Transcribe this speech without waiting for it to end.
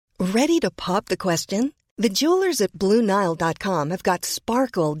Ready to pop the question? The jewelers at BlueNile.com have got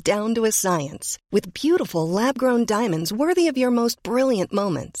sparkle down to a science with beautiful lab-grown diamonds worthy of your most brilliant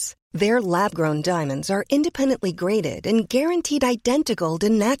moments. Their lab-grown diamonds are independently graded and guaranteed identical to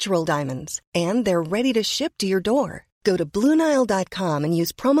natural diamonds, and they're ready to ship to your door. Go to BlueNile.com and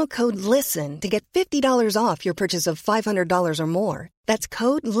use promo code LISTEN to get $50 off your purchase of $500 or more. That's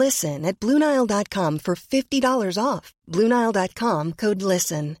code LISTEN at BlueNile.com for $50 off. BlueNile.com, code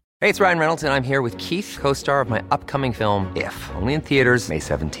LISTEN. Hey, it's Ryan Reynolds, and I'm here with Keith, co-star of my upcoming film, If, only in theaters May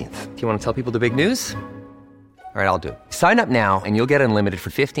 17th. Do you want to tell people the big news? All right, I'll do it. Sign up now and you'll get unlimited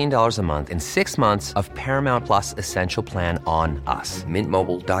for $15 a month and 6 months of Paramount Plus Essential Plan on us.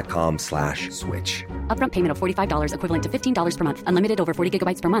 MintMobile.com/switch. Upfront payment of $45 equivalent to $15 per month. Unlimited over 40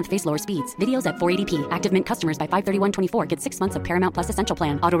 gigabytes per month. Face lower speeds. Videos at 480p. Active Mint customers by 531.24 get 6 months of Paramount Plus Essential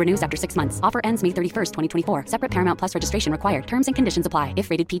Plan. Auto renews after 6 months. Offer ends May 31st, 2024. Separate Paramount Plus registration required. Terms and conditions apply if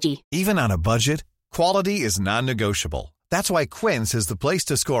rated PG. Even on a budget, quality is non-negotiable. That's why Quince is the place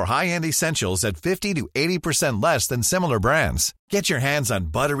to score high-end essentials at 50 to 80% less than similar brands. Get your hands on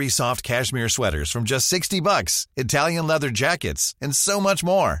buttery soft cashmere sweaters from just $60, Italian leather jackets, and so much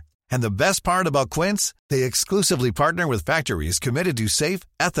more. And the best part about Quince, they exclusively partner with factories committed to safe,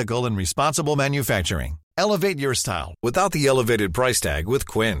 ethical, and responsible manufacturing. Elevate your style without the elevated price tag with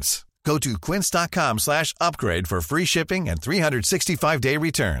Quince. Go to quince.com/upgrade for free shipping and 365-day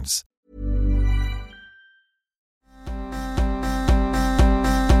returns.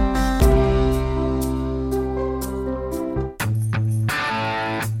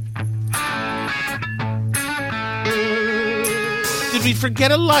 Did we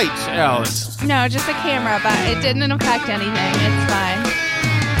forget a light, Alice? No, just a camera, but it didn't affect anything. It's fine.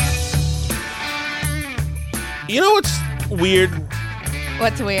 You know what's weird?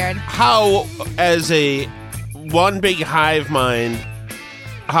 What's weird? How, as a one big hive mind,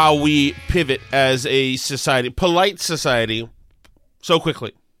 how we pivot as a society, polite society, so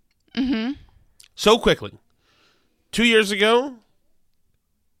quickly. Mm-hmm. So quickly. 2 years ago,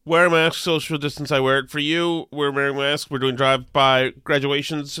 wear a mask, social distance, I wear it. For you, we're wearing masks, we're doing drive-by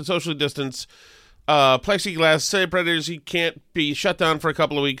graduations, social distance, plexiglass, separators, you can't be shut down for a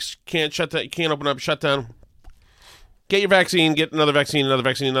couple of weeks, can't open up, shut down. Get your vaccine, get another vaccine, another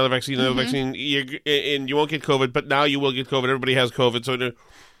vaccine, another vaccine, another vaccine, and you won't get COVID, but now you will get COVID. Everybody has COVID, so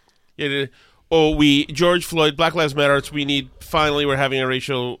George Floyd, Black Lives Matter, finally we're having a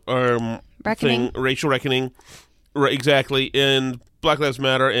racial reckoning. Racial reckoning, right, exactly, and Black Lives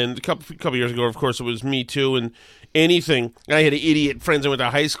Matter, and a couple years ago, of course, it was Me Too, and anything. I had idiot friends I went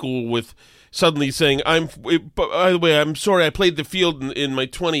to high school with suddenly saying, by the way, I'm sorry, I played the field in my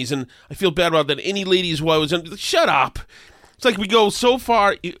 20s, and I feel bad about that. Any ladies who I was in, shut up. It's like we go so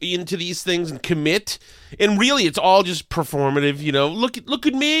far into these things and commit, and really it's all just performative, you know. Look at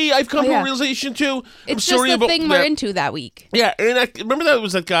me, I've come to a realization too. It's just the thing we're into that week. Yeah, and I remember that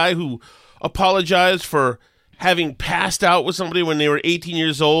was that guy who apologized for having passed out with somebody when they were 18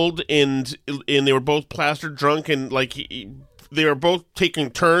 years old, and they were both plastered drunk, and they were both taking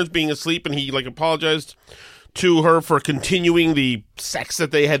turns being asleep, and he apologized to her for continuing the sex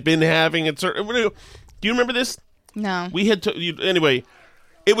that they had been having. Do you remember this? No. We had anyway.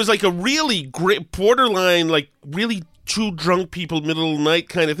 It was like a really great borderline, really two drunk people middle of the night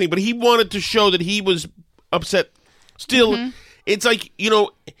kind of thing. But he wanted to show that he was upset. Still, It's like,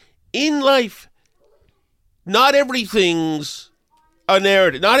 in life, not everything's a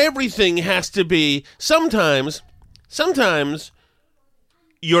narrative. Not everything has to be. Sometimes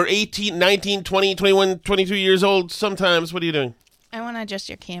you're 18, 19, 20, 21, 22 years old. Sometimes, what are you doing? I want to adjust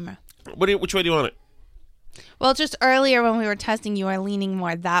your camera. Which way do you want it? Well, just earlier when we were testing, you were leaning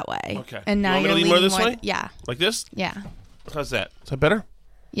more that way. Okay. And now you want me you're to lean leaning more this way? Yeah. Like this? Yeah. How's that? Is that better?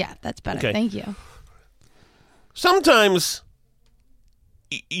 Yeah, that's better. Okay. Thank you. Sometimes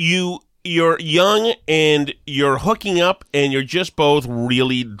you're young and you're hooking up and you're just both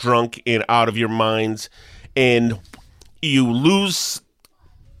really drunk and out of your minds, and you lose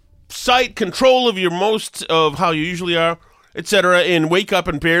control of how you usually are, etc., and wake up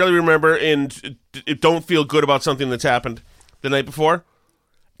and barely remember and don't feel good about something that's happened the night before.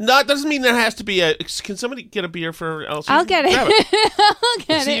 That doesn't mean there has to be can somebody get a beer for Elsie? I'll get it. I'll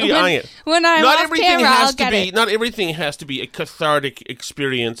get it. When I'm off camera, I'll get it. Not everything has to be a cathartic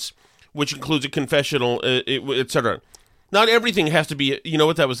experience, which includes a confessional, etc. Not everything has to be,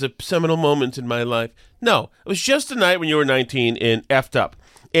 that was a seminal moment in my life. No, it was just a night when you were 19 and effed up.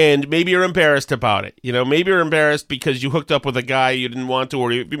 And maybe you're embarrassed about it. Maybe you're embarrassed because you hooked up with a guy you didn't want to, or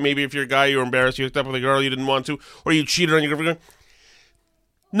maybe if you're a guy, you're embarrassed you hooked up with a girl you didn't want to, or you cheated on your girlfriend.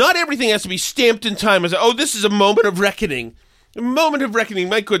 Not everything has to be stamped in time as, this is a moment of reckoning. moment of reckoning.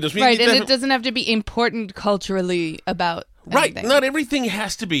 My goodness, right? And it doesn't have to be important culturally about right. anything. Not everything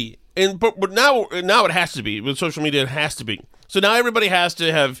has to be, but now it has to be with social media. It has to be. So now everybody has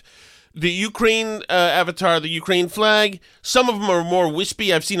to have the Ukraine avatar, the Ukraine flag. Some of them are more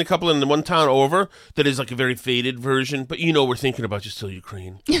wispy. I've seen a couple in the one town over that is like a very faded version. But we're thinking about you still,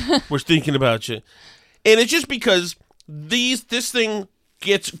 Ukraine. We're thinking about you. And it's just because this thing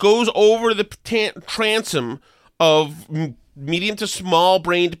goes over the transom of medium to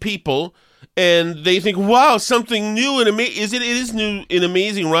small-brained people, and they think, wow, something new and amazing. It is new and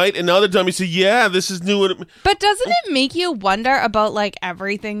amazing, right? And other time you say, yeah, this is new. But doesn't it make you wonder about, like,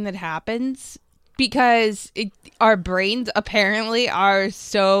 everything that happens? Because our brains apparently are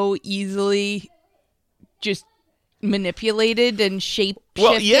so easily just manipulated and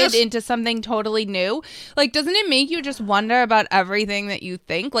shape-shifted into something totally new. Like, doesn't it make you just wonder about everything that you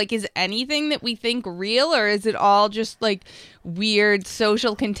think? Like, is anything that we think real, or is it all just, like, weird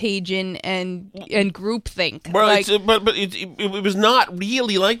social contagion and groupthink? Well, like, but it was not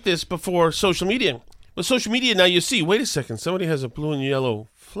really like this before social media. With social media, now you see, wait a second, somebody has a blue and yellow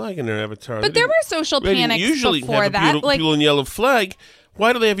flag in their avatar. But there were social panics before that. Blue and yellow flag.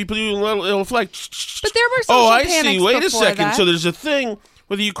 Why do they have you blue and yellow flag? But there were social panics I see. Wait a second. That. So there's a thing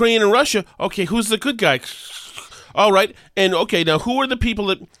with Ukraine and Russia. Okay, who's the good guy? All right. And okay, now who are the people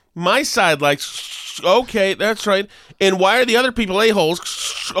that my side likes? Okay, that's right. And why are the other people a-holes?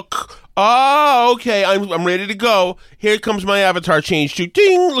 Oh, okay. I'm ready to go. Here comes my avatar change to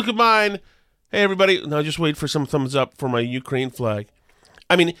ding. Look at mine. Hey, everybody. Now just wait for some thumbs up for my Ukraine flag.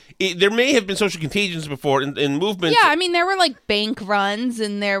 I mean, there may have been social contagions before in movements. Yeah, I mean, there were like bank runs,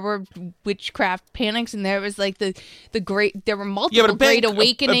 and there were witchcraft panics, and there was like the great. There were multiple great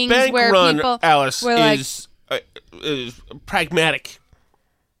awakenings a bank where run, people Alice, were is a pragmatic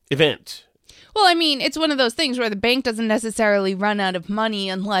event. Well, I mean, it's one of those things where the bank doesn't necessarily run out of money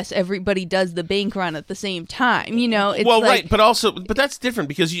unless everybody does the bank run at the same time. It's right, but that's different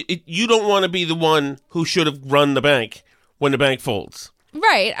because you don't want to be the one who should have run the bank when the bank folds.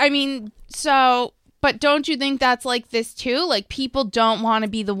 Right. I mean, but don't you think that's like this too? Like, people don't want to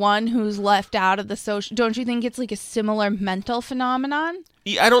be the one who's left out of the social. Don't you think it's like a similar mental phenomenon?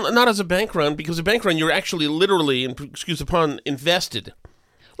 Yeah, not as a bank run, because a bank run, you're actually literally, excuse the pun, invested.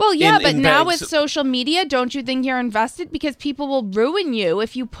 Well, yeah, but now with social media, don't you think you're invested? Because people will ruin you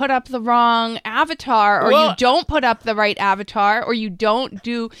if you put up the wrong avatar, or you don't put up the right avatar, or you don't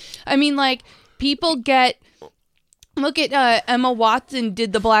do. I mean, like, people get. Look at Emma Watson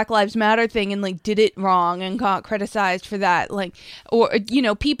did the Black Lives Matter thing and like did it wrong and got criticized for that. Like, or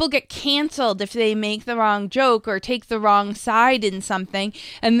people get canceled if they make the wrong joke or take the wrong side in something,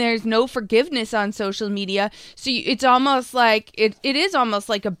 and there's no forgiveness on social media. So it's almost like it is almost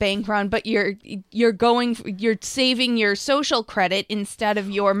like a bank run, but you're saving your social credit instead of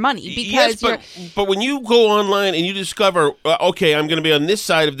your money because but when you go online and you discover okay, I'm going to be on this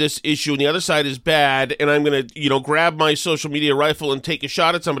side of this issue and the other side is bad, and I'm going to grab my social media rifle and take a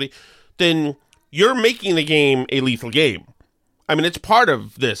shot at somebody, then you're making the game a lethal game. I mean, it's part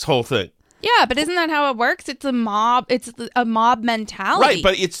of this whole thing. Yeah, but isn't that how it works? It's a mob. It's a mob mentality. Right,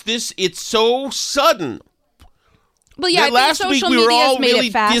 but it's so sudden. Well, yeah, I think social media has made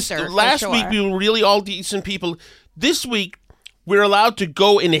it faster. Last week we were really all decent people. This week we're allowed to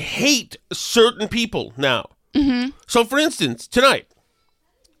go and hate certain people now. Mm-hmm. So, for instance, tonight,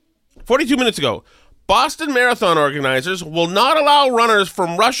 42 minutes ago, Boston Marathon organizers will not allow runners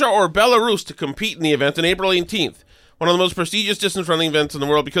from Russia or Belarus to compete in the event on April 18th, one of the most prestigious distance running events in the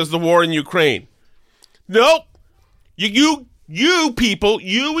world because of the war in Ukraine. Nope. You people,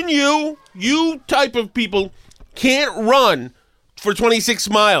 you type of people can't run for 26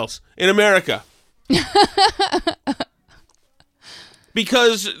 miles in America.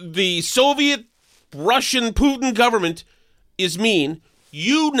 Because the Soviet, Russian, Putin government is mean,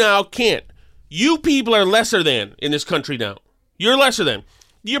 you now can't. You people are lesser than in this country now. You're lesser than.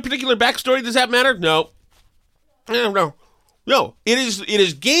 Your particular backstory, does that matter? No. No. It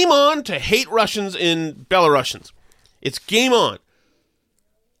is game on to hate Russians and Belarusians. It's game on.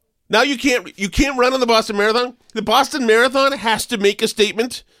 Now you can't run on the Boston Marathon. The Boston Marathon has to make a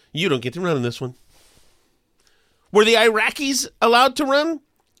statement. You don't get to run on this one. Were the Iraqis allowed to run?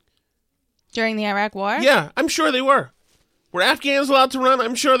 During the Iraq War? Yeah, I'm sure they were. Were Afghans allowed to run?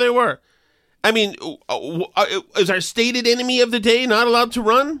 I'm sure they were. I mean, is our stated enemy of the day not allowed to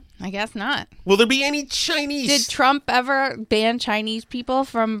run? I guess not. Will there be any Chinese? Did Trump ever ban Chinese people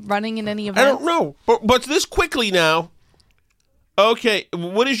from running in any events? I don't know. But this quickly now. Okay,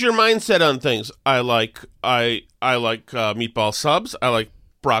 what is your mindset on things? I like meatball subs. I like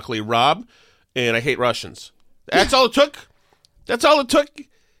broccoli rabe, and I hate Russians. That's all it took? That's all it took.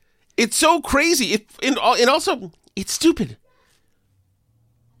 It's so crazy. And also, it's stupid.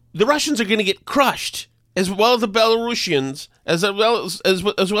 The Russians are going to get crushed, as well as the Belarusians, as well as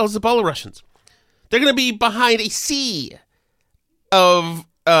the Belarusians. They're going to be behind a sea of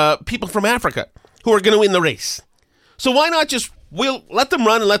people from Africa who are going to win the race. So why not just let them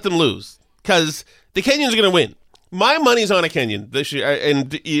run and let them lose? Because the Kenyans are going to win. My money's on a Kenyan this year,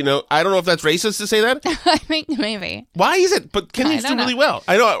 and I don't know if that's racist to say that. I think maybe. Why is it? But Kenyans do really well.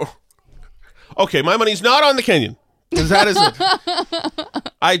 I know. Okay, my money's not on the Kenyan, because that is it.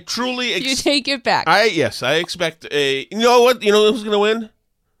 I truly. You take it back. Yes, I expect a. You know what? You know who's going to win?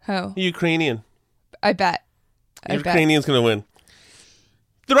 Who? The Ukrainian. I bet. The Ukrainian's going to win.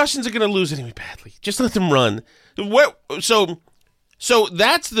 The Russians are going to lose anyway badly. Just let them run. So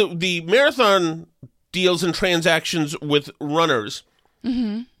that's the marathon deals and transactions with runners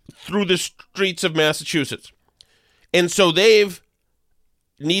through the streets of Massachusetts. And so they've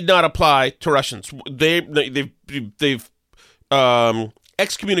need not apply to Russians. They've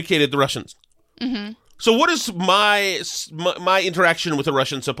excommunicated the Russians. Mm-hmm. So what is my interaction with a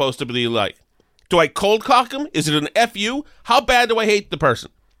Russian supposed to be like? Do I cold cock them? Is it an FU? How bad do I hate the person?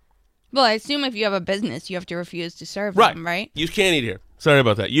 Well, I assume if you have a business, you have to refuse to serve them, right? You can't eat here. Sorry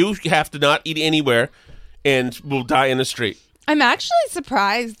about that. You have to not eat anywhere and will die in the street. I'm actually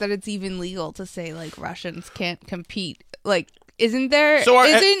surprised that it's even legal to say, like, Russians can't compete. Like, isn't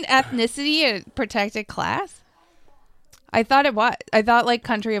ethnicity a protected class? I thought it was. I thought, like,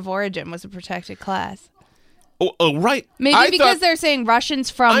 country of origin was a protected class. Oh, right. Maybe because they're saying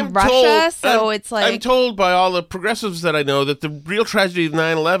Russians from Russia, it's like... I'm told by all the progressives that I know that the real tragedy of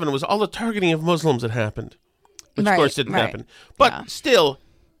 9/11 was all the targeting of Muslims that happened. Which, of course, didn't happen. But still...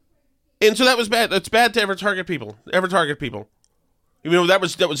 And so that was bad. It's bad to ever target people. That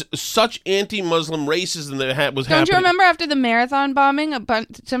was such anti-Muslim racism that was happening. Don't you remember after the marathon bombing,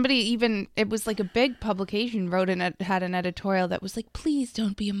 it was like a big publication had an editorial that was like, please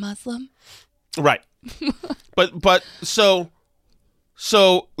don't be a Muslim. Right. but so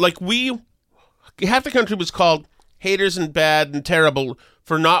like half the country was called haters and bad and terrible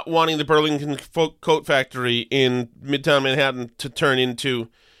for not wanting the Burlington Coat Factory in Midtown Manhattan to turn into,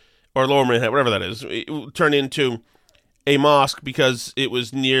 or Lower Manhattan, whatever that is, turn into a mosque because it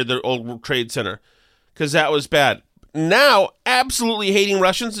was near the old World Trade Center, because that was bad. Now, absolutely hating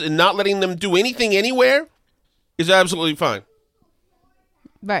Russians and not letting them do anything anywhere is absolutely fine.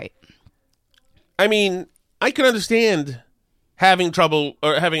 Right. I mean, I can understand having trouble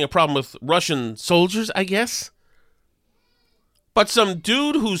or having a problem with Russian soldiers, I guess. But some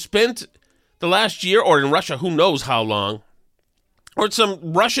dude who spent the last year, or in Russia, who knows how long, or some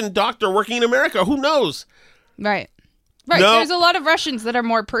Russian doctor working in America, who knows? Right. No. There's a lot of Russians that are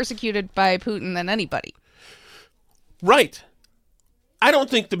more persecuted by Putin than anybody. Right. I don't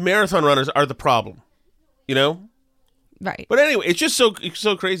think the marathon runners are the problem, Right. But anyway, it's just so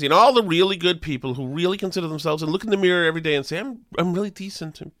crazy. And all the really good people who really consider themselves and look in the mirror every day and say, I'm really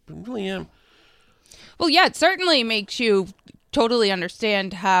decent. I really am. Well, yeah, it certainly makes you totally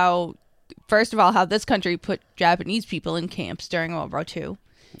understand how, first of all, how this country put Japanese people in camps during World War II.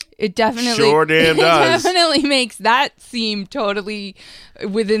 It definitely sure damn does. Definitely makes that seem totally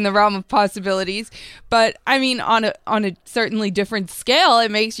within the realm of possibilities. But I mean, on a certainly different scale, it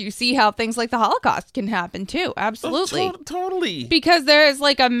makes you see how things like the Holocaust can happen too. Absolutely, totally. Because there's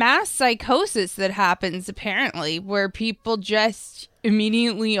like a mass psychosis that happens apparently, where people just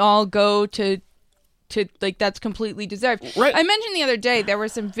immediately all go to like that's completely deserved. Right. I mentioned the other day there were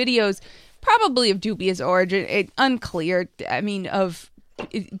some videos, probably of dubious origin, unclear. I mean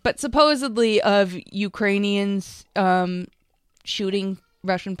but supposedly of Ukrainians shooting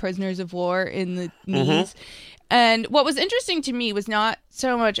Russian prisoners of war in the knees. Mm-hmm. And what was interesting to me was not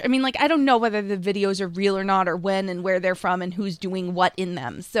so much, I mean, like, I don't know whether the videos are real or not, or when and where they're from and who's doing what in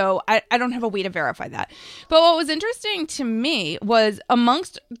them. So I don't have a way to verify that. But what was interesting to me was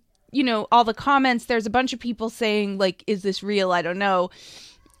amongst, all the comments, there's a bunch of people saying, like, is this real? I don't know.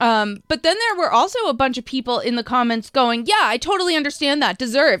 But then there were also a bunch of people in the comments going, yeah, I totally understand that.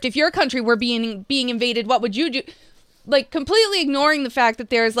 Deserved. If your country were being invaded, what would you do? Like, completely ignoring the fact that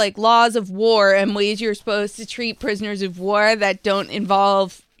there's, like, laws of war and ways you're supposed to treat prisoners of war that don't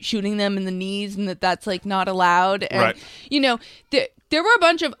involve shooting them in the knees, and that's, like, not allowed. And, right. There were a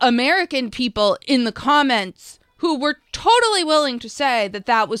bunch of American people in the comments who were totally willing to say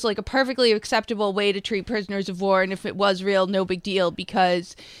that was like a perfectly acceptable way to treat prisoners of war, and if it was real, no big deal,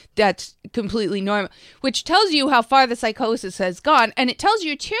 because that's completely normal, which tells you how far the psychosis has gone. And it tells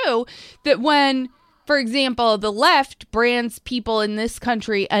you, too, that when for example, the left brands people in this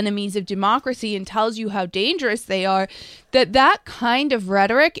country enemies of democracy and tells you how dangerous they are, that kind of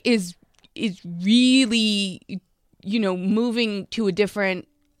rhetoric is really, moving to a different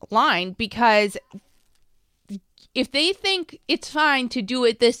line, because if they think it's fine to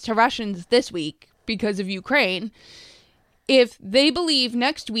do this to Russians this week because of Ukraine, if they believe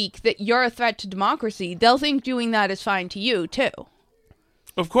next week that you're a threat to democracy, they'll think doing that is fine to you too.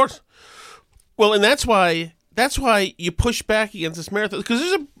 Of course. Well, and that's why you push back against this marathon,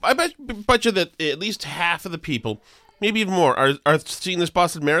 because I bet you that at least half of the people, maybe even more, are seeing this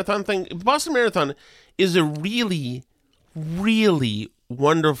Boston Marathon thing. The Boston Marathon is a really, really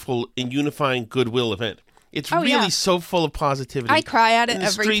wonderful and unifying goodwill event. It's really so full of positivity. I cry at it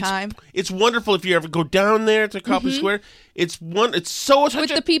every time. It's wonderful if you ever go down there to Copley Square. It's so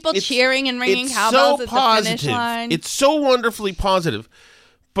with the people cheering and ringing cowbells at the finish line. It's so wonderfully positive.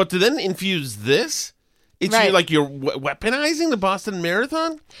 But to then infuse this, it's like you're weaponizing the Boston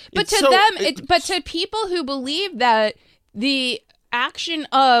Marathon. But but to people who believe that the action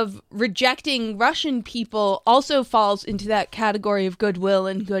of rejecting Russian people also falls into that category of goodwill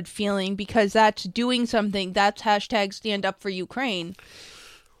and good feeling, because that's doing something. That's hashtag stand up for Ukraine.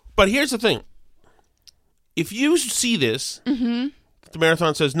 But here's the thing. If you see this, the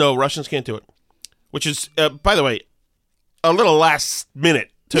marathon says, no, Russians can't do it. Which is, by the way, a little last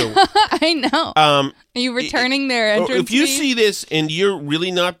minute, too. I know. Are you returning their entrance If you fees? see this and you're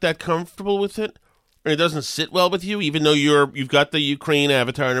really not that comfortable with it, and it doesn't sit well with you, even though you've got the Ukraine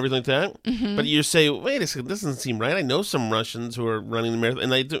avatar and everything like that, but you say, wait a second, this doesn't seem right. I know some Russians who are running the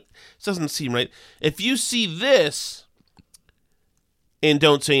marathon, and it doesn't seem right. If you see this and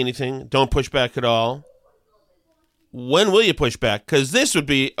don't say anything, don't push back at all, when will you push back? Because this would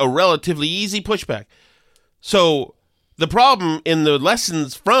be a relatively easy pushback. So the problem in one of the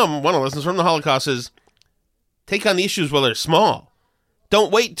lessons from the Holocaust is take on the issues while they're small.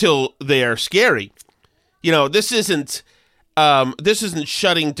 Don't wait till they're scary. This isn't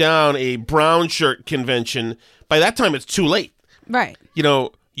shutting down a brown shirt convention. By that time, it's too late. Right.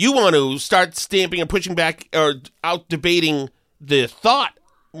 You want to start stamping and pushing back or out debating the thought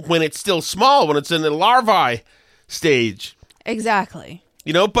when it's still small, when it's in the larvae stage. Exactly.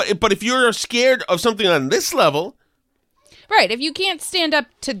 But if you're scared of something on this level. Right. If you can't stand up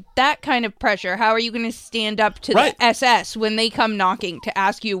to that kind of pressure, how are you going to stand up to the SS when they come knocking to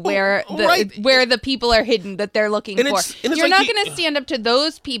ask you where the people are hidden that they're looking for? You're not going to stand up to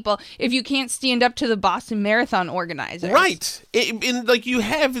those people if you can't stand up to the Boston Marathon organizers. Right. You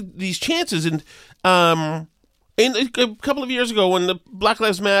have these chances. And a couple of years ago, when the Black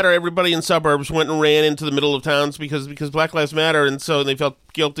Lives Matter, everybody in suburbs went and ran into the middle of towns because Black Lives Matter, and so they felt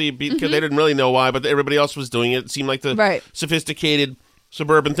guilty because they didn't really know why, but everybody else was doing it. It seemed like the sophisticated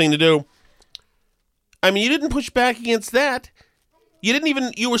suburban thing to do. I mean, you didn't push back against that.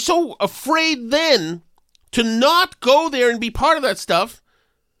 You were so afraid then to not go there and be part of that stuff,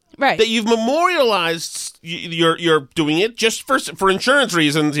 right? That you've memorialized you're doing it just for insurance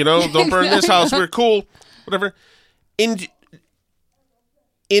reasons. Don't burn this house. We're cool. Whatever, and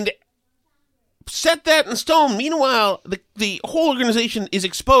set that in stone. Meanwhile, the whole organization is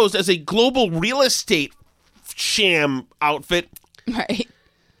exposed as a global real estate sham outfit. Right.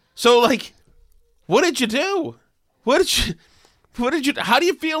 So, what did you do? How do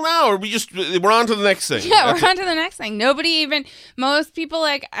you feel now? Or we're on to the next thing? Yeah, we're on to the next thing. Most people,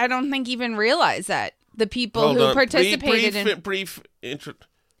 I don't think even realize that. The people who participated in... Brief intro...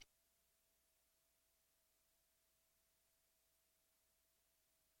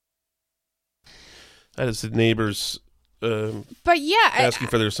 That is the neighbors asking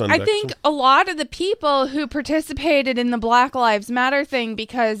for their son back. I think a lot of the people who participated in the Black Lives Matter thing,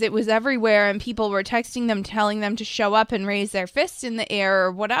 because it was everywhere and people were texting them, telling them to show up and raise their fists in the air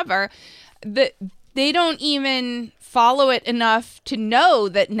or whatever, they don't even follow it enough to know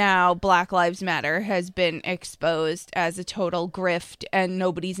that now Black Lives Matter has been exposed as a total grift and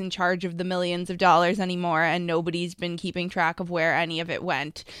nobody's in charge of the millions of dollars anymore and nobody's been keeping track of where any of it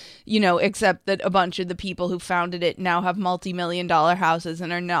went, except that a bunch of the people who founded it now have multi-million-dollar houses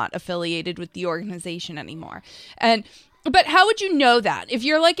and are not affiliated with the organization anymore. But how would you know that? If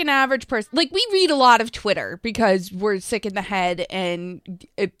you're an average person, we read a lot of Twitter because we're sick in the head and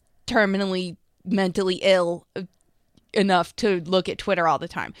terminally mentally ill enough to look at Twitter all the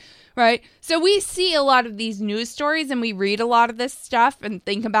time, right? So we see a lot of these news stories and we read a lot of this stuff and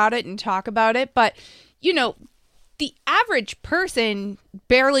think about it and talk about it, but the average person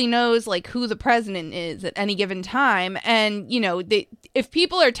barely knows like who the president is at any given time. And, you know, if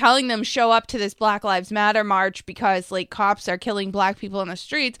people are telling them show up to this Black Lives Matter march because like cops are killing black people in the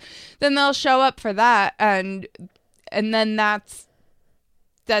streets, then they'll show up for that. And then that's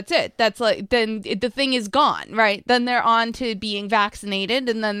it. That's like, then the thing is gone, right? Then they're on to being vaccinated,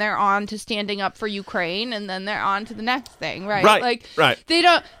 and then they're on to standing up for Ukraine, and then they're on to the next thing, right? Right.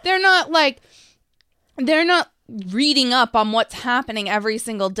 They're not reading up on what's happening every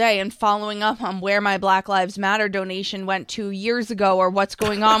single day and following up on where my Black Lives Matter donation went 2 years ago or what's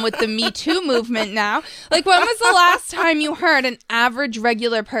going on with the Me Too movement now. Like, when was the last time you heard an average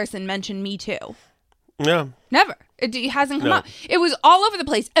regular person mention Me Too? Yeah. Never. It hasn't come up. It was all over the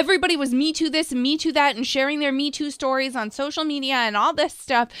place. Everybody was Me Too this and Me Too that and sharing their Me Too stories on social media and all this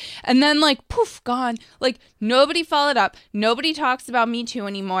stuff. And then like, poof, gone. Like, nobody followed up. Nobody talks about Me Too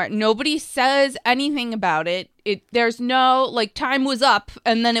anymore. Nobody says anything about it. There's no, like, time was up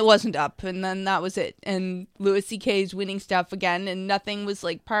and then it wasn't up. And then that was it. And Louis C.K.'s winning stuff again. And nothing was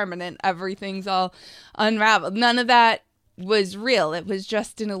like permanent. Everything's all unraveled. None of that was real. It was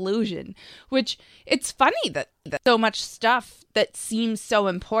just an illusion, which it's funny that so much stuff that seems so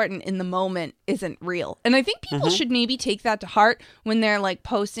important in the moment isn't real. And I think people should maybe take that to heart when they're like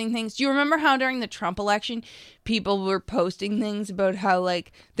posting things. Do you remember how during the Trump election, people were posting things about how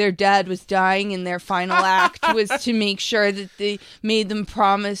like their dad was dying and their final act was to make sure that they made them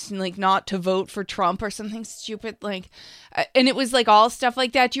promise and like not to vote for Trump or something stupid like, and it was like all stuff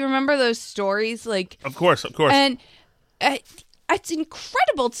like that. Do you remember those stories? Like, of course. And it's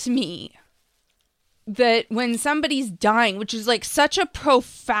incredible to me that when somebody's dying, which is like such a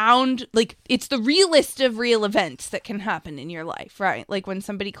profound, like it's the realest of real events that can happen in your life, right? Like when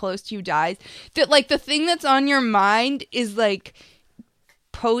somebody close to you dies, that like the thing that's on your mind is like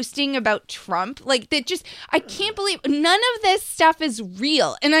posting about Trump. Like that just, I can't believe none of this stuff is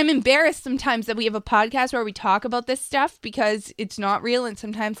real. And I'm embarrassed sometimes that we have a podcast where we talk about this stuff because it's not real. And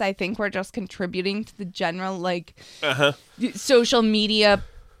sometimes I think we're just contributing to the general like social media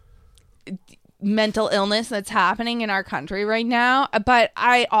mental illness that's happening in our country right now. But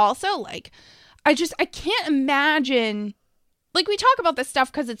I also like, I can't imagine, like we talk about this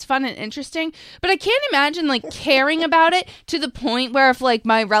stuff because it's fun and interesting, but I can't imagine like caring about it to the point where if like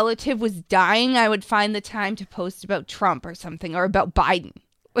my relative was dying, I would find the time to post about Trump or something or about Biden.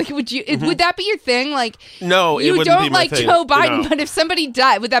 Like, would you? Would that be your thing? Like, no, it you wouldn't don't be my like thing. Joe Biden, No. but if somebody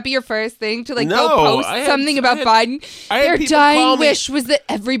died, would that be your first thing to like No, go post something about Biden? Their people call dying me- wish was that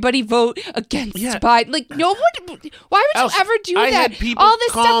everybody vote against Biden. Like, no one. Why would Else, you ever do I that? had people All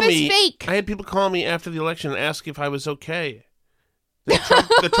this call stuff me, is fake. I had people call me after the election and ask if I was okay.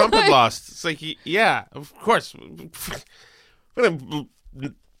 The Trump had lost. It's like, yeah, of course.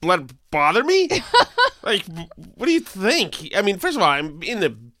 Let it bother me? Like, what do you think? I mean, first of all, I'm in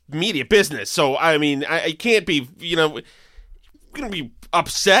the media business, so I mean, I can't be, going to be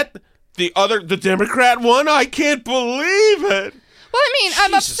upset. The Democrat won? I can't believe it. Well, I mean,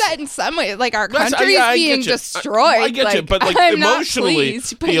 I'm Jesus. upset in some ways. Like, our Yes, country I is being get you. destroyed. I get you, but like I'm emotionally, not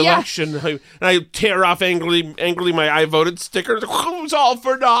pleased, but the yeah. election, I tear off angrily my I voted sticker. It was all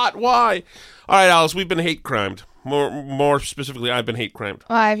for naught. Why? All right, Alice, we've been hate crimed. More specifically, I've been hate crimed.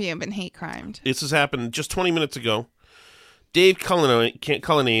 Why have you been hate crimed? This has happened just 20 minutes ago. Dave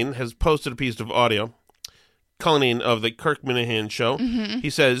Cullinane has posted a piece of audio. Cullinane of the Kirk Minahan Show. He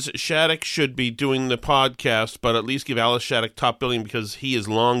says Shattuck should be doing the podcast, but at least give Alice Shattuck top billing because he is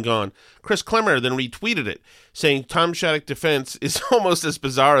long gone. Chris Klemmer then retweeted it, saying Tom Shattuck defense is almost as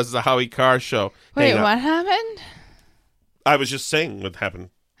bizarre as the Howie Carr Show. Wait, what happened? I was just saying what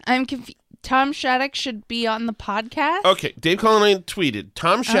happened. I'm confused. Tom Shattuck should be on the podcast? Okay, Dave Cullinane tweeted,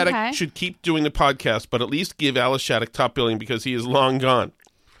 Tom Shattuck should keep doing the podcast, but at least give Alice Shattuck top billing because he is long gone.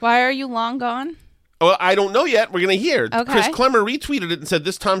 Why are you long gone? Well, I don't know yet. We're going to hear. Okay. Chris Klemmer retweeted it and said,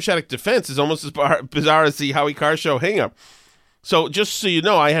 this Tom Shattuck defense is almost as bizarre as the Howie Carr Show hang-up. So just so you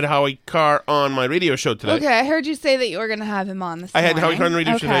know, I had Howie Carr on my radio show today. Okay, I heard you say that you were going to have him on this I had morning. Howie Carr on the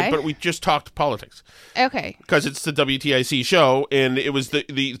radio show today, but we just talked politics. Okay. Because it's the WTIC show, and it was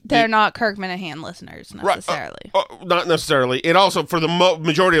the They're not Kirk Minahan listeners, necessarily. Not necessarily. And also, for the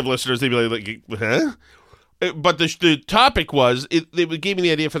majority of listeners, they'd be like, huh? But the topic was, it gave me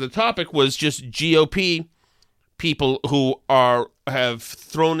the idea for the topic was just GOP people who have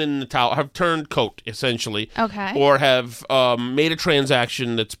thrown in the towel, have turned coat, essentially. Okay. Or have made a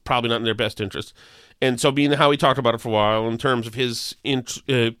transaction that's probably not in their best interest. And so being how he talked about it for a while in terms of his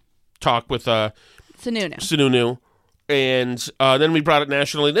talk with Sununu. And then we brought it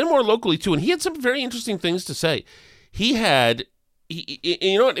nationally, then more locally too. And he had some very interesting things to say. You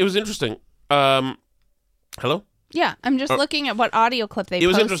know what? It was interesting. Hello? Yeah, I'm just looking at what audio clip they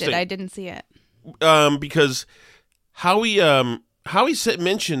was posted. Interesting. I didn't see it. Because Howie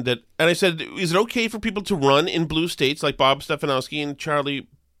mentioned that, and I said, is it okay for people to run in blue states like Bob Stefanowski and Charlie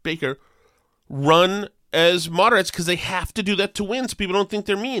Baker run as moderates because they have to do that to win so people don't think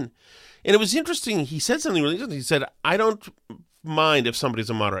they're mean? And it was interesting. He said something really interesting. He said, I don't mind if somebody's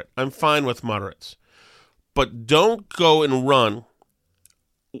a moderate. I'm fine with moderates. But don't go and run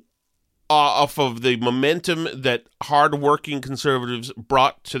off of the momentum that hard-working conservatives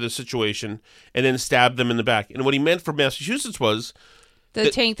brought to the situation and then stab them in the back. And what he meant for Massachusetts was...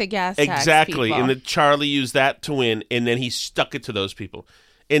 tank the gas tax exactly, people. And that Charlie used that to win, and then he stuck it to those people.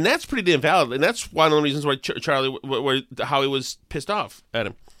 And that's pretty damn valid, and that's one of the reasons why Howie was pissed off at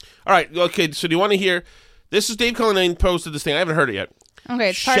him. All right, okay, so do you want to hear... This is Dave Cullinane posted this thing. I haven't heard it yet.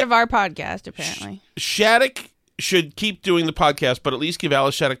 Okay, it's part of our podcast, apparently. Shattuck should keep doing the podcast, but at least give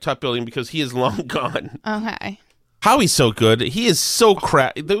Alice Shattuck top billing because he is long gone. Okay. Howie's so good. He is so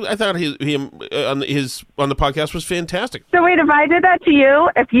crap. I thought him on the podcast was fantastic. So wait, if I did that to you,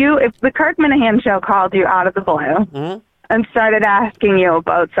 if the Kirk Minahan show called you out of the blue and started asking you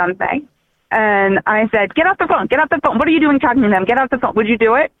about something, and I said, get off the phone, what are you doing talking to them? Get off the phone. Would you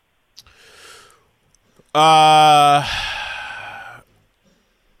do it? No,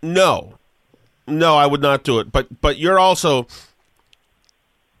 I would not do it. But you're also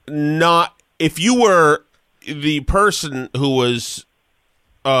not. If you were the person who was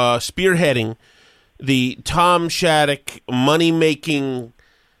spearheading the Tom Shattuck money-making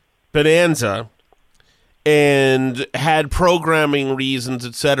bonanza and had programming reasons,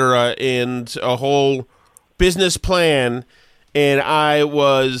 etc., and a whole business plan, and I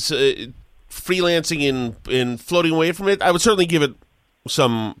was freelancing and floating away from it, I would certainly give it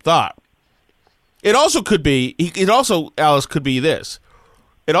some thought. It also could be, Alice, could be this.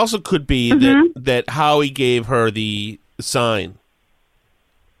 It also could be that Howie gave her the sign.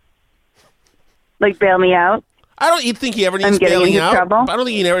 Like, bail me out? I don't think he ever needs bailing out. Trouble? I don't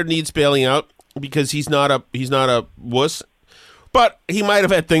think he ever needs bailing out because he's not a wuss. But he might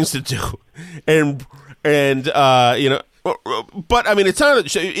have had things to do. And but I mean, it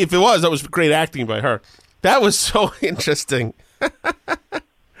sounded, if it was, that was great acting by her. That was so interesting.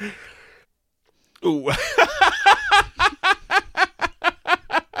 Ooh.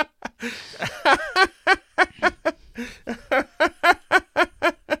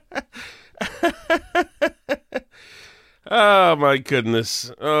 Oh my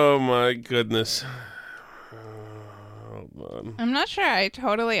goodness. Hold on. I'm not sure I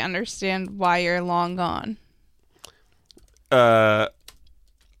totally understand why you're long gone. Hold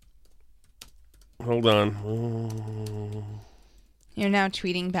on. You're now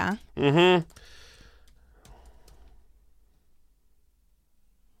tweeting back. Mm-hmm.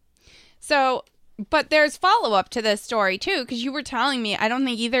 So, but there's follow-up to this story, too, because you were telling me, I don't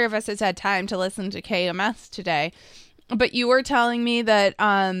think either of us has had time to listen to KMS today, but you were telling me that,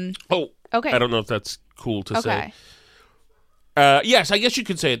 okay. I don't know if that's cool to say. Yes, I guess you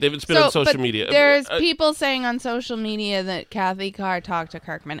could say it. It's been on social media. There's people saying on social media that Kathy Carr talked to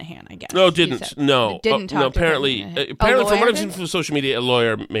Kirk Minahan, I guess. No, didn't. No. Didn't talk apparently, to Kirk Minahan. Apparently, from what I've seen from social media, a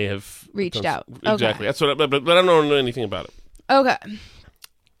lawyer may have reached out. Exactly. Okay. That's what. But I don't know anything about it. Okay.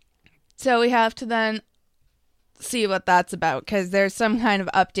 So we have to then see what that's about because there's some kind of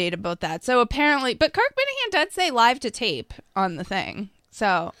update about that. So apparently, but Kirk Minahan did say live to tape on the thing.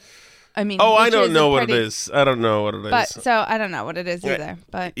 So, I mean, I don't know what it is. I don't know what it is. But so I don't know what it is either.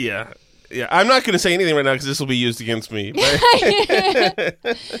 But yeah. I'm not going to say anything right now because this will be used against me.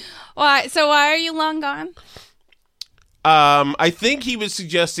 Why? So why are you long gone? I think he was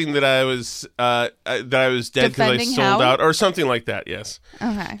suggesting that I was dead because I sold out or something like that. Yes.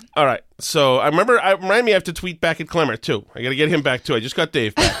 Okay. All right. So remind me I have to tweet back at Clemmer too. I got to get him back too. I just got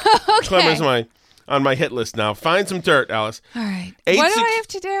Dave back. Okay. Clemmer's on my hit list now. Find some dirt, Alice. All right. What do I have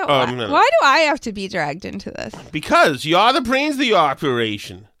to do? Why do I have to be dragged into this? Because you're the brains of the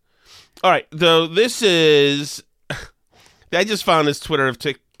operation. All right. Though this is, I just found this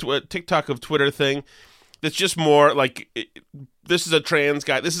TikTok of Twitter thing. That's just more like, this is a trans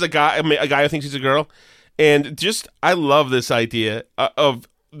guy. This is a guy who thinks he's a girl. And just, I love this idea of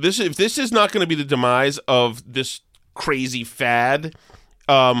this. If this is not going to be the demise of this crazy fad,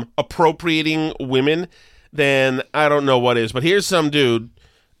 appropriating women, then I don't know what is. But here's some dude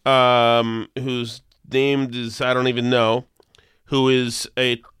whose name is, I don't even know, who is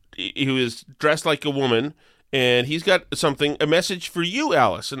dressed like a woman. And he's got a message for you,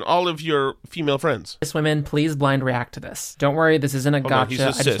 Alice, and all of your female friends. Cis women, please blind react to this. Don't worry, this isn't a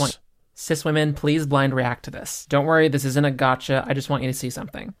gotcha. Cis women, please blind react to this. Don't worry, this isn't a gotcha. I just want you to see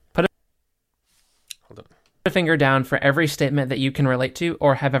something. Hold on. A finger down for every statement that you can relate to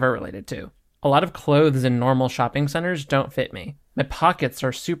or have ever related to. A lot of clothes in normal shopping centers don't fit me. My pockets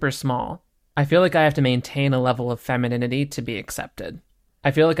are super small. I feel like I have to maintain a level of femininity to be accepted. I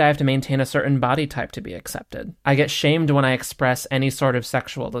feel like I have to maintain a certain body type to be accepted. I get shamed when I express any sort of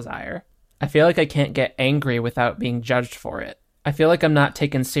sexual desire. I feel like I can't get angry without being judged for it. I feel like I'm not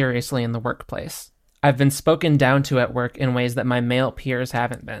taken seriously in the workplace. I've been spoken down to at work in ways that my male peers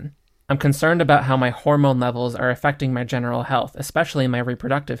haven't been. I'm concerned about how my hormone levels are affecting my general health, especially my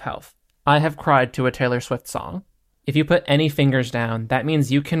reproductive health. I have cried to a Taylor Swift song. If you put any fingers down, that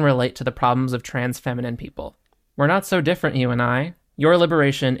means you can relate to the problems of trans feminine people. We're not so different, you and I. Your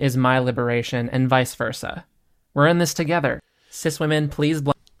liberation is my liberation, and vice versa. We're in this together. Cis women, please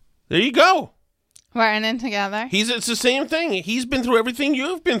There you go. We're in it together. It's the same thing. He's been through everything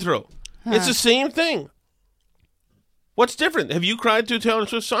you've been through. Huh. It's the same thing. What's different? Have you cried to a Taylor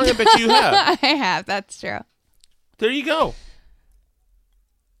Swift song? I bet you have. I have. That's true. There you go.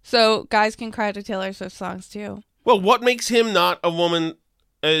 So guys can cry to Taylor Swift songs too. Well, what makes him not a woman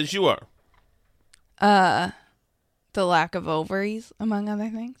as you are? The lack of ovaries, among other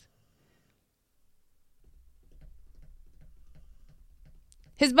things.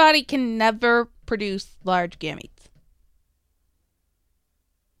 His body can never produce large gametes.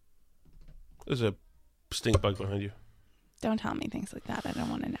 There's a stink bug behind you. Don't tell me things like that. I don't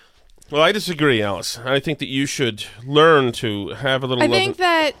want to know. Well, I disagree, Alice. I think that you should learn to have a little. I think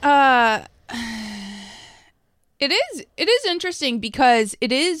that it is interesting because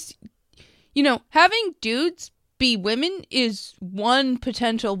it is, having dudes be women is one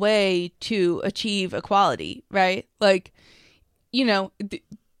potential way to achieve equality, right? Like,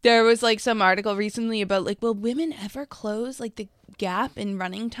 there was like some article recently about like, will women ever close like the gap in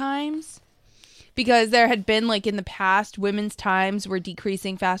running times? Because there had been, like, in the past, women's times were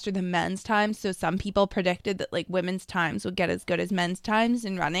decreasing faster than men's times. So some people predicted that, like, women's times would get as good as men's times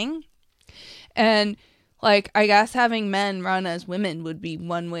in running. And, like, I guess having men run as women would be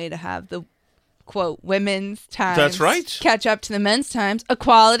one way to have the, quote, women's times. That's right. Catch up to the men's times.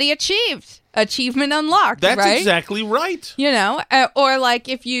 Equality achieved. Achievement unlocked, That's right? exactly right. Or, like,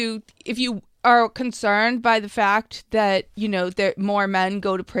 if you are concerned by the fact that, that more men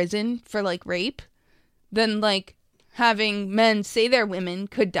go to prison for, like, rape, then, like, having men say they're women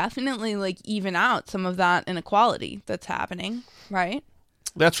could definitely, like, even out some of that inequality that's happening, right?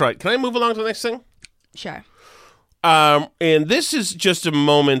 That's right. Can I move along to the next thing? Sure. And this is just a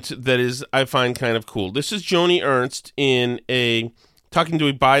moment that is, I find, kind of cool. This is Joni Ernst talking to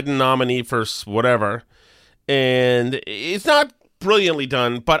a Biden nominee for whatever, and it's not brilliantly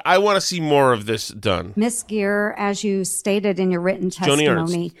done, but I want to see more of this done. Ms. Geer, as you stated in your written testimony,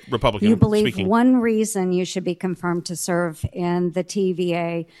 Joni Ernst, Republican, you believe speaking. One reason you should be confirmed to serve in the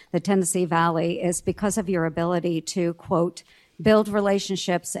TVA, the Tennessee Valley, is because of your ability to, quote, build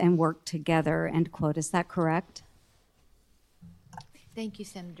relationships and work together, end quote. Is that correct? Thank you,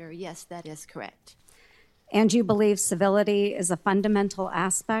 Senator. Yes, that is correct. And you believe civility is a fundamental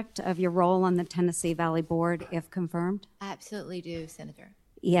aspect of your role on the Tennessee Valley Board, if confirmed? I absolutely do, Senator.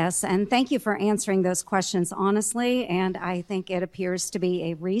 Yes, and thank you for answering those questions honestly, and I think it appears to be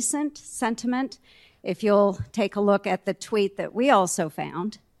a recent sentiment. If you'll take a look at the tweet that we also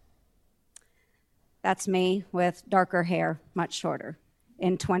found, that's me with darker hair, much shorter,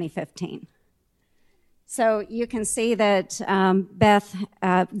 in 2015. So you can see that Beth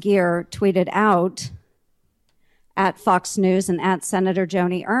Geer tweeted out at Fox News and at Senator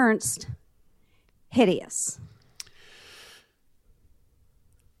Joni Ernst, hideous.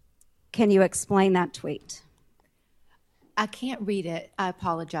 Can you explain that tweet? I can't read it. I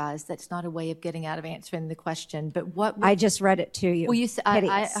apologize. That's not a way of getting out of answering the question. But what I just read it to you. Well,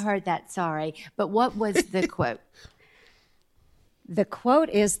 I heard that. Sorry. But what was the quote? The quote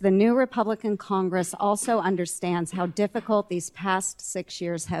is, the new Republican Congress also understands how difficult these past 6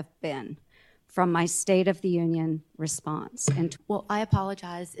 years have been. From my State of the Union response. Well, I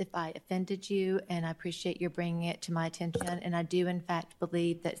apologize if I offended you, and I appreciate your bringing it to my attention. And I do, in fact,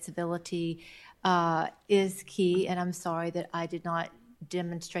 believe that civility is key, and I'm sorry that I did not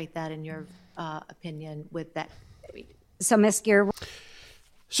demonstrate that in your opinion with that. So, Ms. Geer.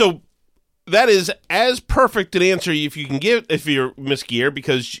 So that is as perfect an answer if you can give, if you're Ms. Geer,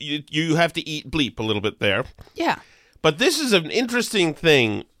 because you have to eat bleep a little bit there. Yeah. But this is an interesting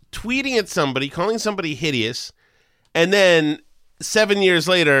thing. Tweeting at somebody, calling somebody hideous, and then 7 years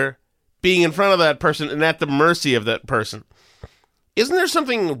later being in front of that person and at the mercy of that person. Isn't there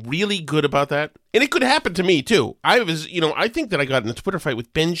something really good about that? And it could happen to me, too. I think that I got in a Twitter fight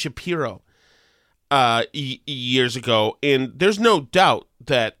with Ben Shapiro years ago, and there's no doubt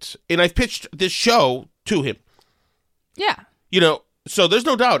that, and I've pitched this show to him. Yeah. So there's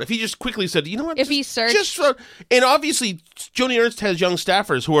no doubt. If he just quickly said, you know what? If he searched. And obviously, Joni Ernst has young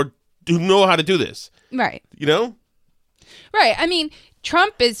staffers who know how to do this. Right. Right. I mean,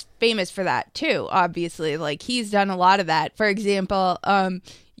 Trump is famous for that, too, obviously. Like, he's done a lot of that. For example,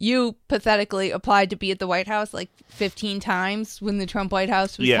 you pathetically applied to be at the White House like 15 times when the Trump White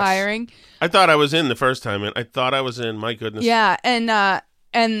House was hiring. I thought I was in the first time, and I thought I was in. My goodness. Yeah, and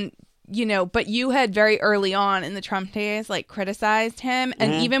but you had very early on in the Trump days, like, criticized him.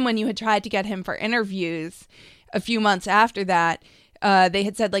 And even when you had tried to get him for interviews a few months after that, they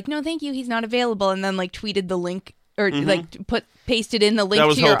had said, like, no, thank you, he's not available. And then, like, tweeted the link or, like, pasted in the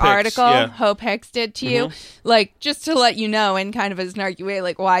link to your article. Yeah. Hope Hicks did to you. Like, just to let you know, in kind of a snarky way,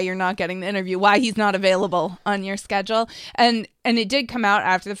 like, why you're not getting the interview, why he's not available on your schedule. And it did come out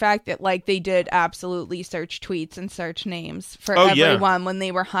after the fact that, like, they did absolutely search tweets and search names for everyone when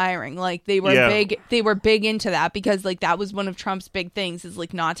they were hiring. Like, they were big into that because, like, that was one of Trump's big things is,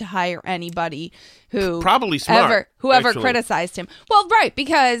 like, not to hire anybody who probably smart, whoever criticized him. Well, right,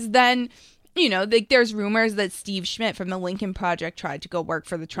 because then, like, there's rumors that Steve Schmidt from the Lincoln Project tried to go work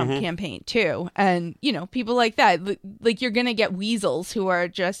for the Trump campaign too. And, people like that, like, you're going to get weasels who are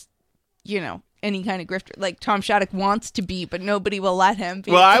just, any kind of grifter. Like, Tom Shattuck wants to be, but nobody will let him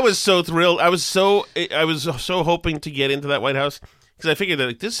be. Well, I was so thrilled. I was so hoping to get into that White House because I figured that,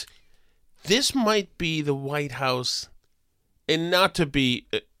 like, this might be the White House, and not to be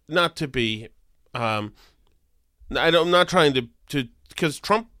I'm not trying to because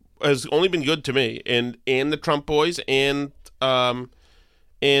Trump has only been good to me and the Trump boys and Lara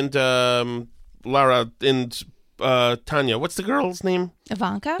and Tanya. What's the girl's name?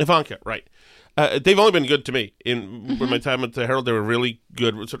 Ivanka, right. They've only been good to me. In my time at the Herald, they were really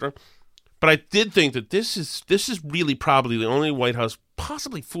good, etc. But I did think that this is really probably the only White House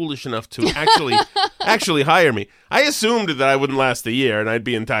possibly foolish enough to actually hire me. I assumed that I wouldn't last a year and I'd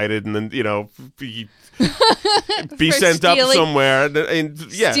be indicted and then be sent up somewhere and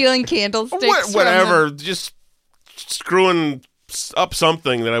stealing candlesticks, whatever, just screwing up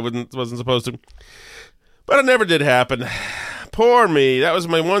something that I wasn't supposed to. But it never did happen. Poor me. That was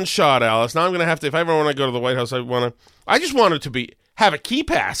my one shot, Alice. Now I'm gonna have to. If I ever want to go to the White House, I just wanted to have a key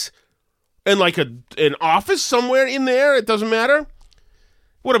pass and like an office somewhere in there. It doesn't matter.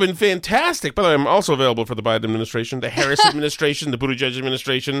 Would have been fantastic. By the way, I'm also available for the Biden administration, the Harris administration, the Buttigieg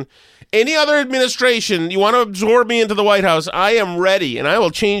administration, any other administration. You want to absorb me into the White House, I am ready, and I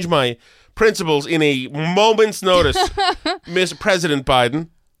will change my principles in a moment's notice. Miss President Biden.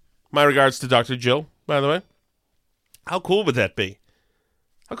 My regards to Dr. Jill, by the way. How cool would that be?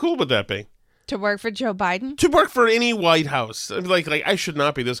 To work for Joe Biden? To work for any White House. Like I should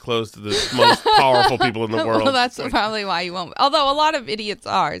not be this close to the most powerful people in the world. Well, that's probably why you won't. Although a lot of idiots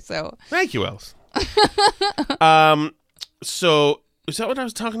are, so. Thank you, Alice. So, is that what I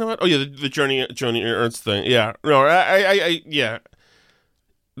was talking about? Oh, yeah, the Joni Ernst thing. Yeah. No, yeah.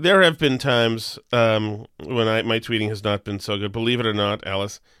 There have been times when my tweeting has not been so good. Believe it or not,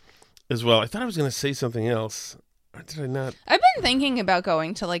 Alice, as well. I thought I was going to say something else. Or did I not? I've been thinking about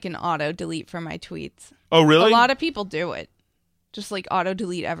going to, like, an auto-delete for my tweets. Oh, really? A lot of people do it. Just, like,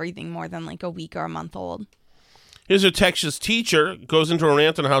 auto-delete everything more than, like, a week or a month old. Here's a Texas teacher goes into a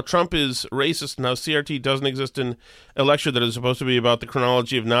rant on how Trump is racist and how CRT doesn't exist in a lecture that is supposed to be about the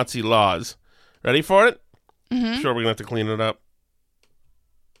chronology of Nazi laws. Ready for it? Mm-hmm. Sure, we're going to have to clean it up.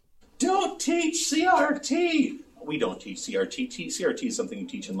 Don't teach CRT. We don't teach CRT. CRT is something you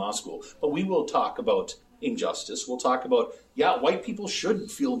teach in law school. But we will talk about injustice. We'll talk about, white people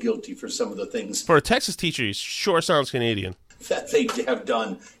should feel guilty for some of the things. For a Texas teacher, he sure sounds Canadian. That they have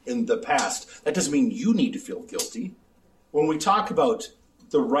done in the past. That doesn't mean you need to feel guilty. When we talk about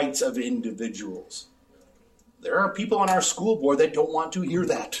the rights of individuals, there are people on our school board that don't want to hear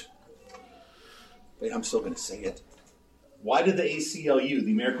that. But I'm still going to say it. Why did the ACLU,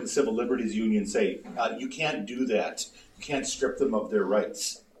 the American Civil Liberties Union, say, you can't do that? You can't strip them of their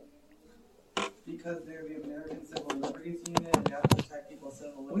rights? Because they're the American Civil Liberties Union and have to protect people's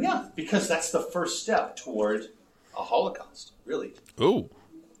civil liberties? Well, yeah, because that's the first step toward a Holocaust, really. Ooh.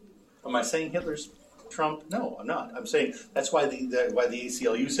 Am I saying Hitler's Trump? No, I'm not. I'm saying that's why the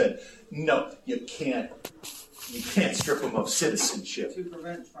ACLU said, no, you can't strip them of citizenship. To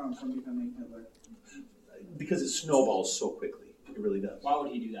prevent Trump from becoming Hitler. Because it snowballs so quickly. It really does. Why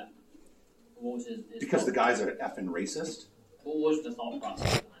would he do that? What was his because the guys are effing racist. What was the thought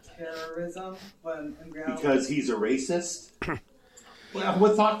process? Terrorism. Because he's a racist. Well,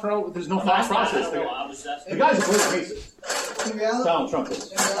 what thought process? There's no thought process. The guy's a really racist. Donald Trump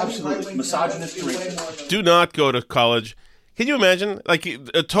is absolutely misogynist. Do not go to college Can you imagine? Like,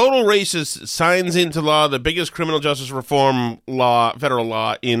 a total racist signs into law the biggest criminal justice reform law, federal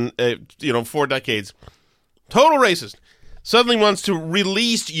law, in, 4 decades. Total racist. Suddenly wants to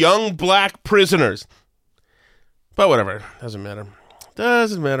release young black prisoners. But whatever. Doesn't matter.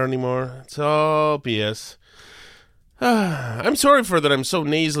 Doesn't matter anymore. It's all BS. I'm sorry for that I'm so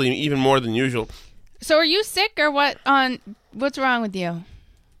nasally even more than usual. So are you sick or what? What's wrong with you?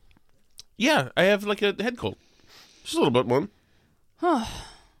 Yeah, I have like a head cold. Just a little bit, Mom. I'm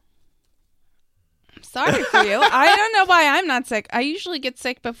sorry for you. I don't know why I'm not sick. I usually get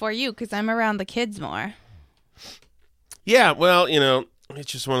sick before you because I'm around the kids more. Yeah, well,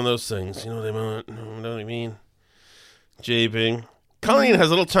 it's just one of those things. You know what I mean? Japing. Colleen has a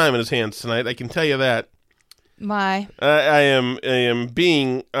little time in his hands tonight. I can tell you that. Why? I am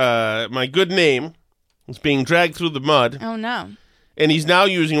being my good name is being dragged through the mud. Oh no! And he's now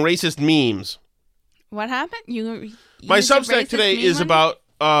using racist memes. What happened? My Substack today is about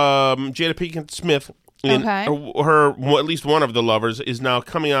Jada Pinkett Smith. Okay. Her at least one of the lovers is now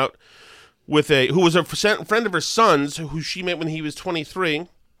coming out with who was a friend of her son's, who she met when he was 23.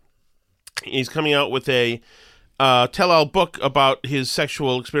 He's coming out with a tell-all book about his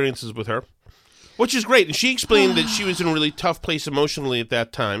sexual experiences with her, which is great. And she explained that she was in a really tough place emotionally at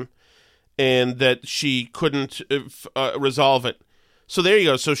that time, and that she couldn't resolve it. So there you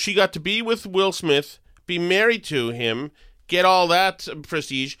go. So she got to be with Will Smith, be married to him, get all that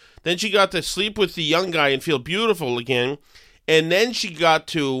prestige. Then she got to sleep with the young guy and feel beautiful again. And then she got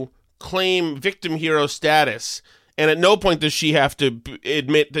to claim victim hero status. And at no point does she have to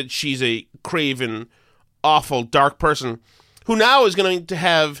admit that she's a craven, awful, dark person who now is going to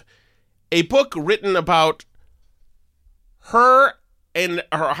have a book written about her and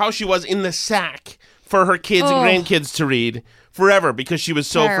how she was in the sack for her kids and grandkids to read forever because she was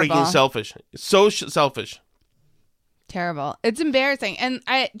so freaking selfish. So selfish. Terrible. It's embarrassing. And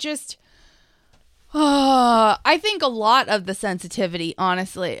I think a lot of the sensitivity,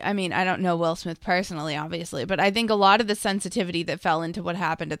 honestly, I mean, I don't know Will Smith personally, obviously, but I think a lot of the sensitivity that fell into what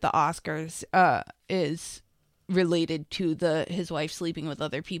happened at the Oscars is related to his wife sleeping with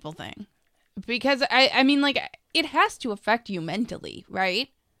other people thing. Because, I mean, like, it has to affect you mentally, right?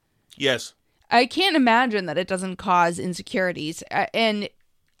 Yes. I can't imagine that it doesn't cause insecurities. And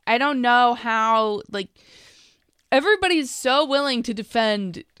I don't know how, like, everybody's so willing to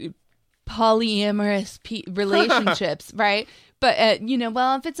defend polyamorous relationships, right? But,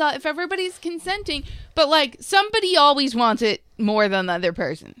 if everybody's consenting, but, like, somebody always wants it more than the other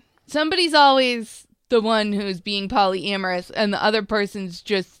person. Somebody's always the one who's being polyamorous, and the other person's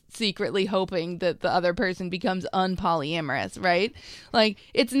just secretly hoping that the other person becomes unpolyamorous, right? Like,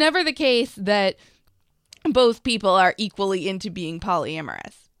 it's never the case that both people are equally into being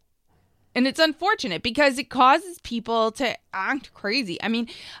polyamorous. And it's unfortunate because it causes people to act crazy. I mean,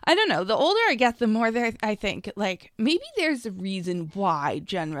 I don't know. The older I get, the more I think, like, maybe there's a reason why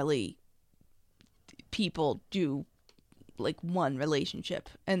generally people do, like, one relationship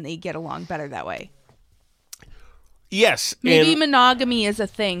and they get along better that way. Yes. Maybe monogamy is a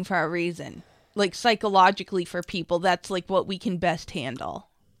thing for a reason. Like, psychologically for people, that's, like, what we can best handle.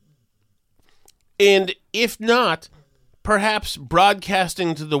 And if not, perhaps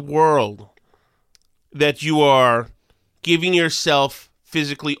broadcasting to the world that you are giving yourself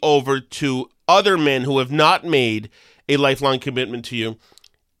physically over to other men who have not made a lifelong commitment to you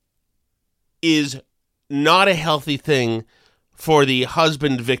is not a healthy thing for the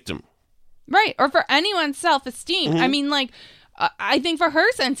husband victim. Right, or for anyone's self-esteem. Mm-hmm. I mean, like, I think for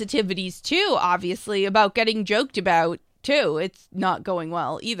her sensitivities, too, obviously, about getting joked about, too, it's not going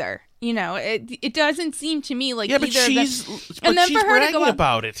well either. You know, it doesn't seem to me like either. Yeah, but she's bragging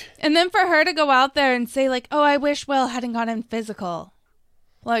about it. And then for her to go out there and say, like, oh, I wish Will hadn't gotten physical.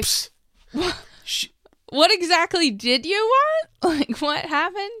 Like, what exactly did you want? Like, what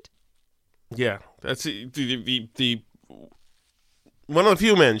happened? Yeah, that's the one of the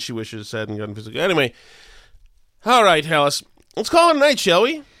few men she wishes hadn't gotten physical. Anyway, all right, Alice, let's call it a night, shall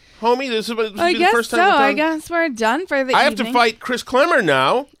we? Homie, this will be the first time we're done. I guess we're done for the evening. I have to fight Chris Klemmer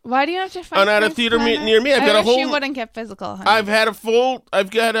now. Why do you have to fight at a theater near me? I wish you wouldn't get physical, honey.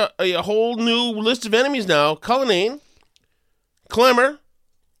 I've got a whole new list of enemies now. Cullinane, Klemmer.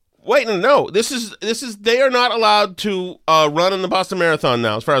 Wait, no. This is. They are not allowed to run in the Boston Marathon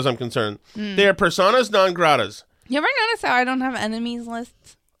now, as far as I'm concerned. They are personas non gratas. You ever notice how I don't have enemies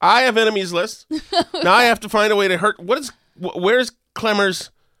lists? I have enemies lists. Now I have to find a way to hurt. Where's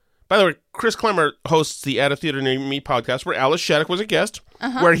Klemmer's? By the way, Chris Klemmer hosts the At a Theater Near Me podcast, where Alice Shattuck was a guest,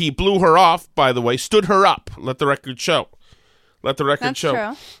 where he blew her off, by the way, stood her up. Let the record show. That's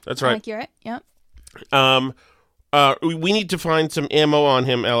true. That's right. Accurate, yep. We need to find some ammo on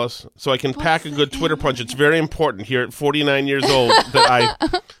him, Alice, so I can pack a good Twitter punch. It's very important here at 49 years old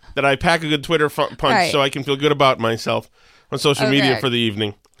that I pack a good Twitter punch so I can feel good about myself on social media for the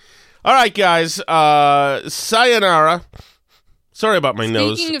evening. All right, guys. Sayonara. Sorry about my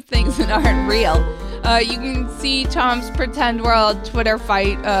nose. Speaking of things that aren't real, you can see Tom's Pretend World Twitter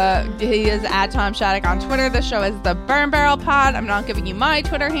fight. He is at Tom Shattuck on Twitter. The show is the Burn Barrel Pod. I'm not giving you my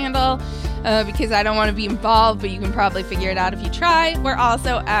Twitter handle because I don't want to be involved, but you can probably figure it out if you try. We're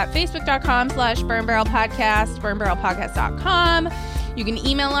also at facebook.com/burnbarrelpodcast, burnbarrelpodcast.com. You can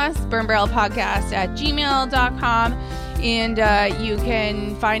email us, burnbarrelpodcast@gmail.com. And you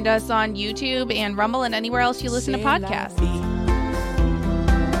can find us on YouTube and Rumble and anywhere else you listen to podcasts.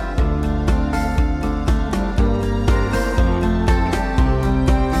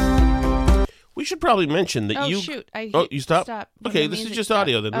 We should probably mention that you... you stopped? Okay, this is just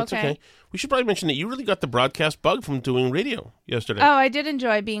audio then. That's okay. We should probably mention that you really got the broadcast bug from doing radio yesterday. Oh, I did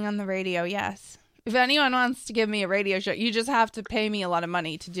enjoy being on the radio, yes. If anyone wants to give me a radio show, you just have to pay me a lot of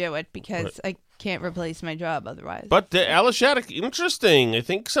money to do it because I can't replace my job otherwise. But Alice Shattuck, interesting. I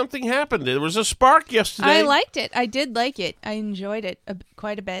think something happened. There was a spark yesterday. I liked it. I did like it. I enjoyed it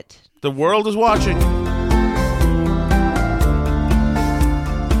quite a bit. The world is watching.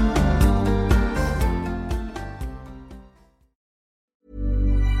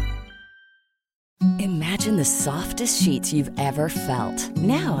 Imagine the softest sheets you've ever felt.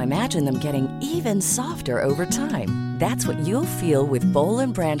 Now imagine them getting even softer over time. That's what you'll feel with Boll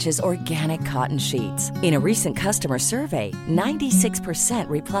 & Branch's organic cotton sheets. In a recent customer survey, 96%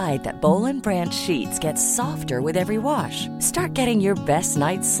 replied that Boll & Branch sheets get softer with every wash. Start getting your best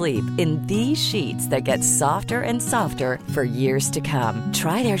night's sleep in these sheets that get softer and softer for years to come.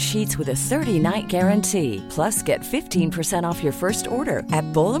 Try their sheets with a 30-night guarantee. Plus, get 15% off your first order at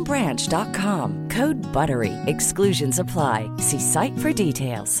bollandbranch.com. Code BUTTERY. Exclusions apply. See site for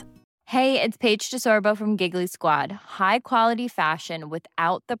details. Hey, it's Paige DeSorbo from Giggly Squad. High quality fashion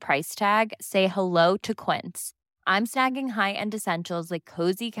without the price tag. Say hello to Quince. I'm snagging high-end essentials like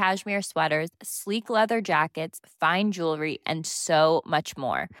cozy cashmere sweaters, sleek leather jackets, fine jewelry, and so much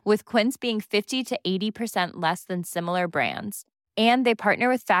more. With Quince being 50 to 80% less than similar brands. And they partner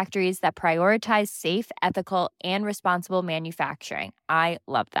with factories that prioritize safe, ethical, and responsible manufacturing. I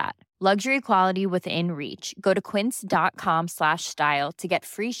love that. Luxury quality within reach. Go to quince.com/style to get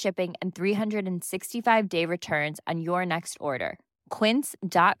free shipping and 365-day returns on your next order.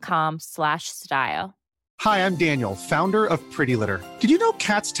 Quince.com/style. Hi, I'm Daniel, founder of Pretty Litter. Did you know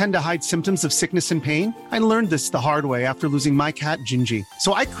cats tend to hide symptoms of sickness and pain? I learned this the hard way after losing my cat, Gingy.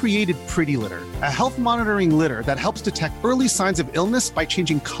 So I created Pretty Litter, a health monitoring litter that helps detect early signs of illness by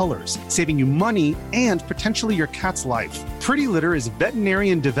changing colors, saving you money and potentially your cat's life. Pretty Litter is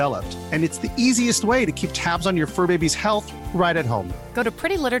veterinarian developed, and it's the easiest way to keep tabs on your fur baby's health right at home. Go to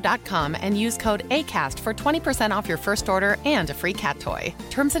prettylitter.com and use code ACAST for 20% off your first order and a free cat toy.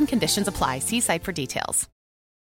 Terms and conditions apply. See site for details.